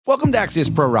Welcome to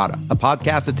Axios Pro Rata, a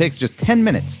podcast that takes just 10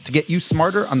 minutes to get you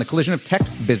smarter on the collision of tech,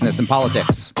 business, and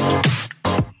politics.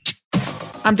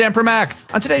 I'm Dan Primack.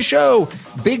 On today's show,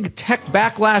 big tech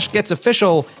backlash gets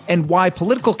official and why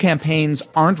political campaigns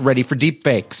aren't ready for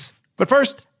deepfakes. But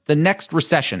first, the next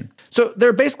recession. So there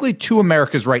are basically two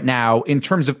Americas right now in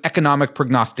terms of economic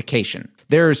prognostication.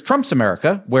 There's Trump's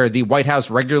America, where the White House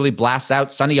regularly blasts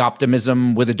out sunny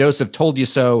optimism with a dose of told you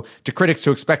so to critics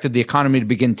who expected the economy to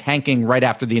begin tanking right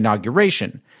after the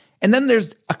inauguration. And then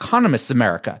there's Economists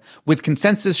America, with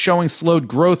consensus showing slowed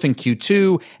growth in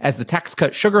Q2 as the tax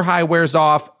cut sugar high wears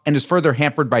off and is further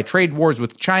hampered by trade wars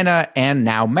with China and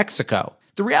now Mexico.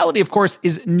 The reality, of course,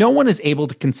 is no one is able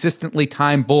to consistently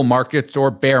time bull markets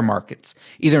or bear markets,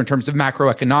 either in terms of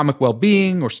macroeconomic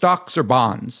well-being or stocks or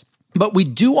bonds. But we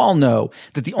do all know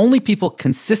that the only people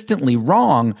consistently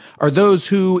wrong are those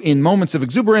who, in moments of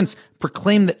exuberance,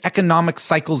 proclaim that economic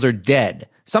cycles are dead,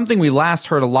 something we last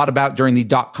heard a lot about during the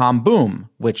dot-com boom,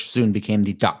 which soon became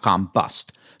the dot-com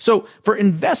bust. So for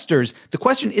investors, the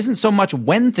question isn't so much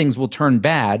when things will turn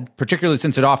bad, particularly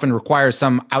since it often requires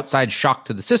some outside shock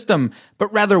to the system,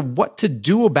 but rather what to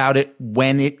do about it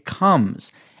when it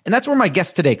comes. And that's where my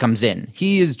guest today comes in.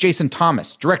 He is Jason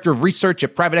Thomas, director of research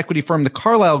at private equity firm The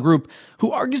Carlyle Group,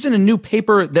 who argues in a new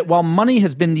paper that while money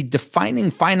has been the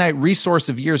defining finite resource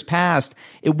of years past,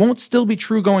 it won't still be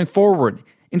true going forward.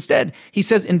 Instead, he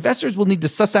says investors will need to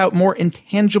suss out more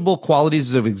intangible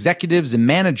qualities of executives and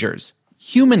managers.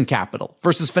 Human capital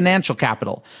versus financial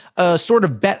capital, a sort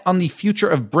of bet on the future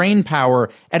of brain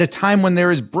power at a time when there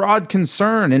is broad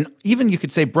concern and even you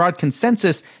could say broad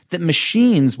consensus that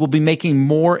machines will be making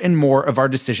more and more of our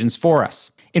decisions for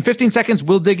us. In 15 seconds,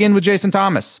 we'll dig in with Jason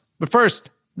Thomas. But first,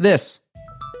 this.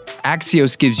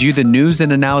 Axios gives you the news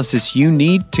and analysis you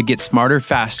need to get smarter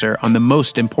faster on the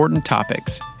most important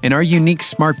topics. In our unique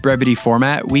Smart Brevity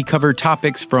format, we cover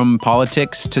topics from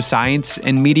politics to science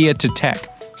and media to tech.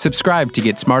 Subscribe to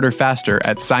get smarter faster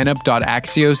at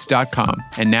signup.axios.com.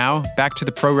 And now, back to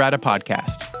the Pro Rata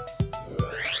podcast.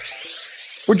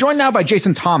 We're joined now by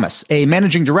Jason Thomas, a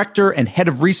managing director and head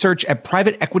of research at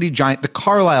private equity giant The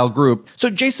Carlyle Group. So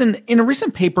Jason, in a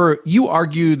recent paper, you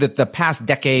argue that the past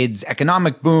decade's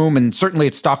economic boom and certainly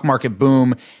its stock market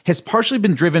boom has partially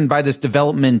been driven by this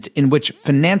development in which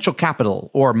financial capital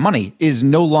or money is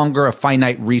no longer a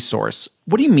finite resource.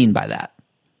 What do you mean by that?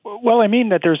 Well, I mean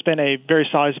that there's been a very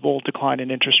sizable decline in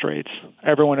interest rates.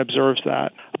 Everyone observes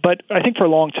that. But I think for a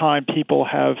long time, people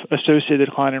have associated the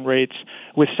decline in rates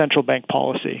with central bank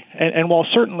policy. And while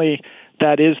certainly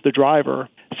that is the driver,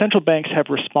 central banks have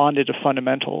responded to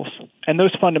fundamentals. And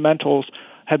those fundamentals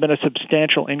have been a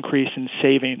substantial increase in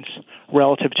savings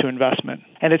relative to investment.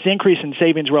 And it's the increase in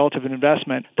savings relative to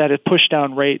investment that has pushed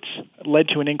down rates, led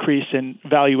to an increase in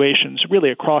valuations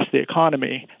really across the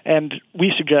economy. And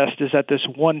we suggest is that this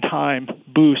one-time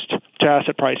boost to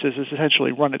asset prices has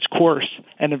essentially run its course,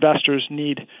 and investors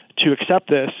need to accept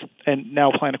this and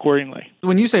now plan accordingly.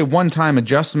 When you say one-time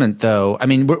adjustment, though, I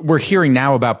mean, we're hearing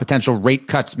now about potential rate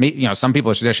cuts. You know, some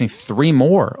people are suggesting 3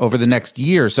 more over the next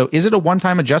year. So is it a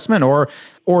one-time adjustment or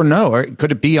no? Or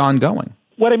could it be ongoing?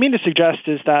 What I mean to suggest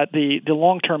is that the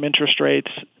long-term interest rates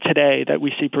today that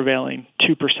we see prevailing,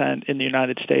 2% in the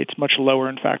United States, much lower,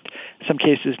 in fact, in some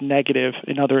cases negative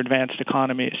in other advanced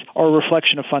economies, are a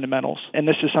reflection of fundamentals. And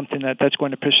this is something that's going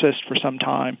to persist for some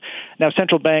time. Now,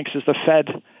 central banks, as the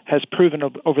Fed has proven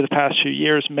over the past few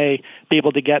years, may be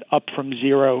able to get up from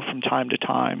zero from time to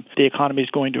time. The economy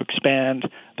is going to expand.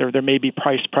 There may be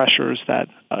price pressures that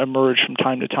emerge from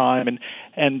time to time,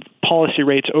 and policy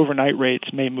rates, overnight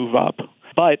rates, may move up.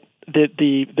 But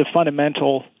the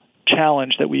fundamental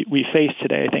challenge that we face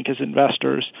today, I think, as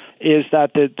investors, is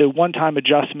that the one-time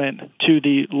adjustment to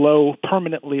the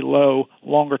permanently low,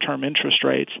 longer-term interest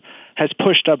rates has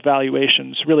pushed up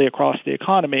valuations really across the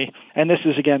economy. And this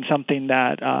is, again, something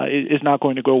that is not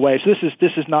going to go away. So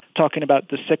this is not talking about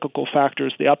the cyclical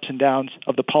factors, the ups and downs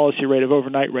of the policy rate of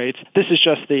overnight rates. This is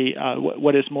just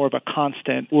what is more of a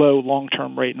constant, low,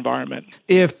 long-term rate environment.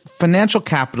 If financial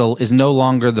capital is no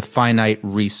longer the finite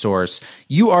resource,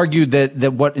 you argue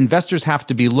that what investors have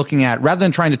to be looking at, rather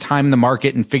than trying to time the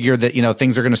market and figure that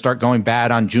things are going to start going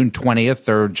bad on June 20th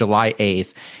or July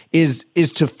 8th,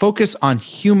 is to focus on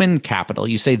human capital.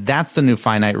 You say that's the new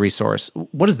finite resource.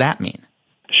 What does that mean?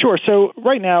 Sure. So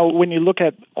right now, when you look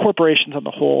at corporations on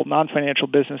the whole, non-financial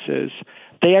businesses,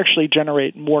 they actually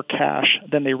generate more cash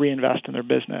than they reinvest in their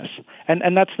business.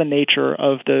 And that's the nature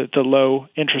of the low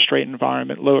interest rate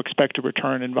environment, low expected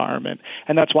return environment.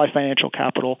 And that's why financial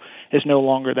capital is no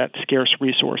longer that scarce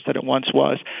resource that it once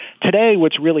was. Today,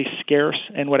 what's really scarce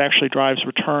and what actually drives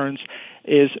returns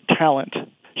is talent.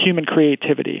 human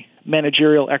creativity,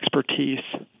 managerial expertise,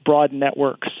 broad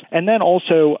networks. And then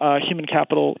also human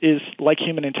capital is like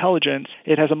human intelligence.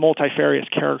 It has a multifarious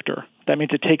character. That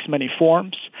means it takes many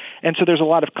forms. And so there's a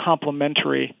lot of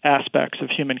complementary aspects of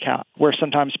human capital, where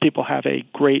sometimes people have a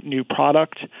great new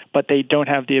product, but they don't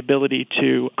have the ability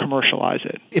to commercialize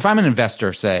it. If I'm an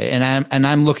investor, say, and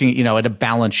I'm looking, at a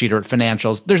balance sheet or at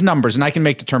financials, there's numbers, and I can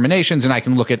make determinations, and I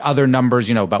can look at other numbers,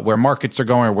 about where markets are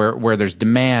going or where there's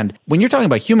demand. When you're talking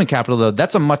about human capital, though,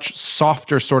 that's a much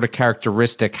softer sort of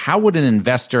characteristic. How would an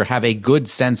investor have a good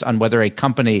sense on whether a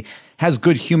company has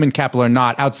good human capital or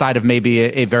not, outside of maybe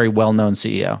a very well-known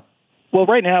CEO? Well,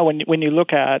 right now, when you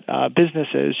look at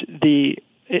businesses,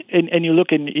 and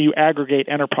you aggregate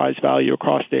enterprise value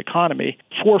across the economy,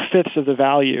 4/5 of the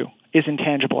value is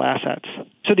intangible assets.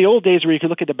 So the old days where you could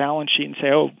look at the balance sheet and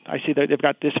say, oh, I see that they've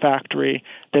got this factory,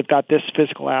 they've got this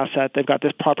physical asset, they've got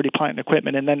this property, plant, and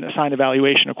equipment, and then assign a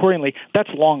valuation accordingly, that's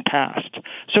long past.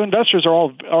 So investors are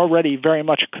already very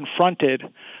much confronted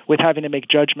with having to make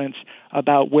judgments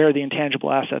about where the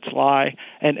intangible assets lie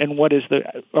and what is the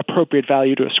appropriate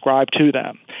value to ascribe to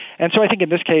them. And so I think in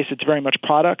this case, it's very much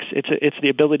products. It's the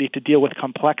ability to deal with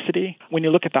complexity. When you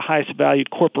look at the highest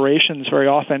valued corporations, very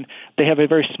often they have a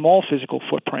very small physical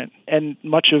footprint, and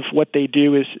much of what they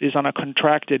do is on a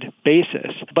contracted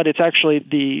basis. But it's actually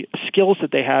the skills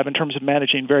that they have in terms of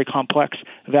managing very complex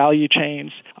value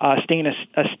chains, staying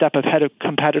a step ahead of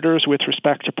competitors with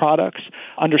respect to products,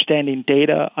 understanding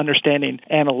data, understanding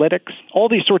analytics, all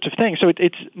these sorts of things. So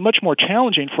it's much more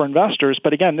challenging for investors.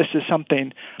 But again, this is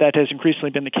something that has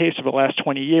increasingly been the case over the last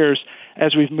 20 years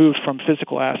as we've moved from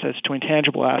physical assets to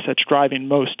intangible assets, driving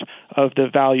most of the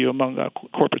value among the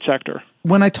corporate sector.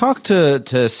 When I talk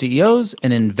to CEOs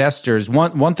and investors,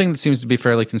 one thing that seems to be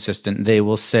fairly consistent, they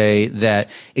will say that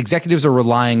executives are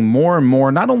relying more and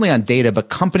more, not only on data, but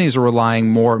companies are relying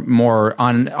more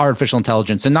on artificial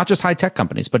intelligence, and not just high-tech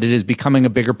companies, but it is becoming a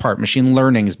bigger part. Machine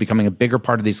learning is becoming a bigger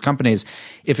part of these companies.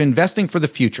 If investing for the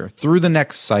future, through the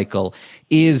next cycle,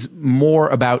 is more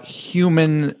about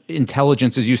human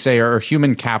intelligence, as you say, or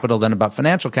human capital than about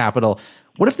financial capital,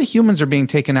 what if the humans are being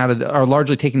are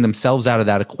largely taking themselves out of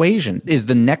that equation? Is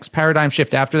the next paradigm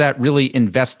shift after that really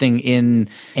investing in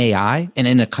AI and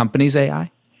in a company's AI?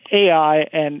 AI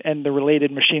and the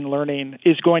related machine learning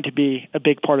is going to be a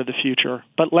big part of the future.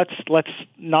 But let's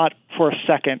not for a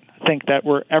second think that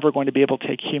we're ever going to be able to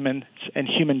take humans and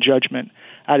human judgment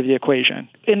out of the equation.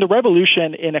 In the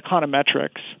revolution in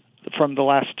econometrics from the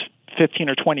last 15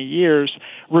 or 20 years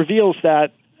reveals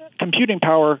that computing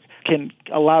power can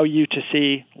allow you to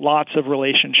see lots of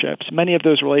relationships. Many of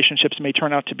those relationships may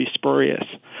turn out to be spurious.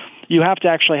 You have to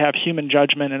actually have human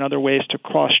judgment and other ways to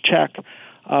cross-check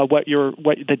what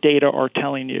the data are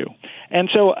telling you. And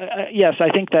so, yes, I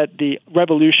think that the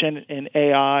revolution in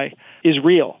AI is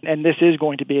real, and this is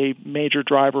going to be a major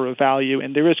driver of value,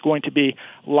 and there is going to be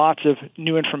lots of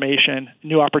new information,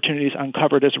 new opportunities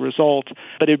uncovered as a result,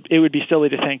 but it would be silly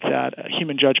to think that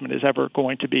human judgment is ever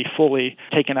going to be fully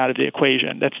taken out of the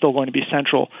equation. That's still going to be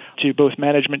central to both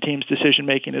management teams'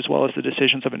 decision-making as well as the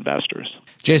decisions of investors.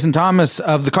 Jason Thomas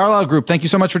of the Carlyle Group, thank you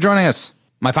so much for joining us.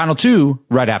 My final two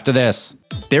right after this.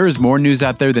 There is more news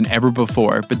out there than ever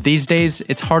before, but these days,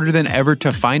 it's harder than ever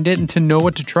to find it and to know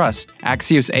what to trust.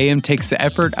 Axios AM takes the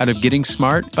effort out of getting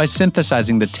smart by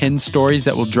synthesizing the 10 stories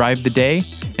that will drive the day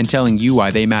and telling you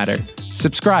why they matter.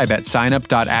 Subscribe at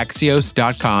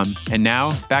signup.axios.com. And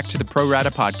now, back to the Pro Rata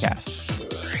podcast.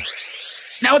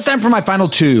 Now it's time for my final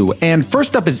two. And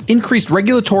first up is increased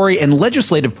regulatory and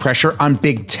legislative pressure on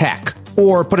big tech.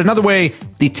 Or put another way,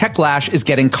 the techlash is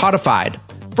getting codified.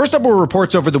 First up were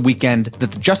reports over the weekend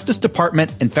that the Justice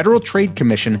Department and Federal Trade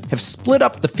Commission have split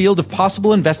up the field of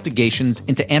possible investigations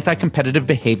into anti-competitive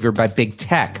behavior by big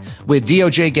tech, with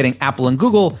DOJ getting Apple and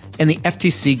Google and the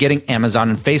FTC getting Amazon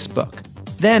and Facebook.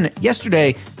 Then,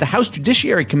 yesterday, the House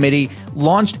Judiciary Committee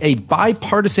launched a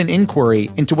bipartisan inquiry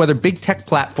into whether big tech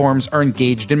platforms are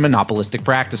engaged in monopolistic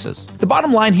practices. The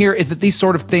bottom line here is that these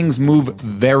sort of things move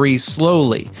very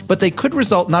slowly, but they could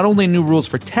result not only in new rules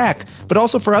for tech, but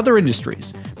also for other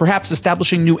industries, perhaps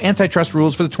establishing new antitrust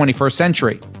rules for the 21st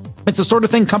century. It's the sort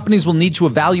of thing companies will need to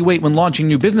evaluate when launching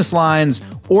new business lines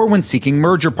or when seeking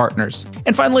merger partners.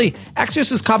 And finally,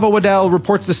 Axios' Kaveh Waddell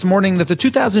reports this morning that the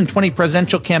 2020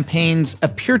 presidential campaigns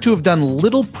appear to have done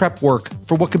little prep work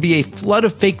for what could be a flood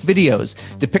of fake videos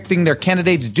depicting their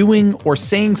candidates doing or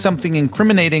saying something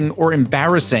incriminating or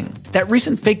embarrassing. That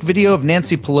recent fake video of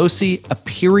Nancy Pelosi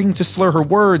appearing to slur her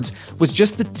words was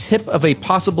just the tip of a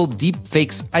possible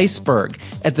deepfakes iceberg,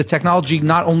 as the technology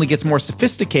not only gets more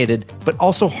sophisticated, but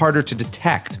also harder to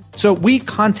detect. So we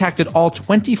contacted all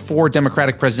 24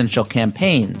 Democratic presidential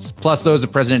campaigns, plus those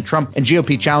of President Trump and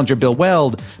GOP challenger Bill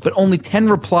Weld, but only 10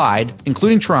 replied,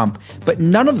 including Trump, but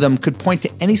none of them could point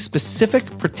to any specific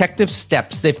protective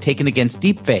steps they've taken against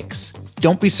deepfakes.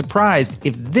 Don't be surprised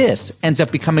if this ends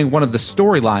up becoming one of the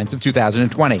storylines of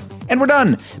 2020. And we're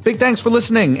done. Big thanks for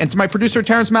listening. And to my producer,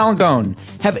 Terrence Malagone,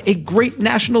 have a great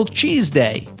National Cheese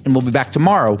Day. And we'll be back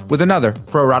tomorrow with another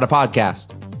Pro Rata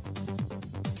podcast.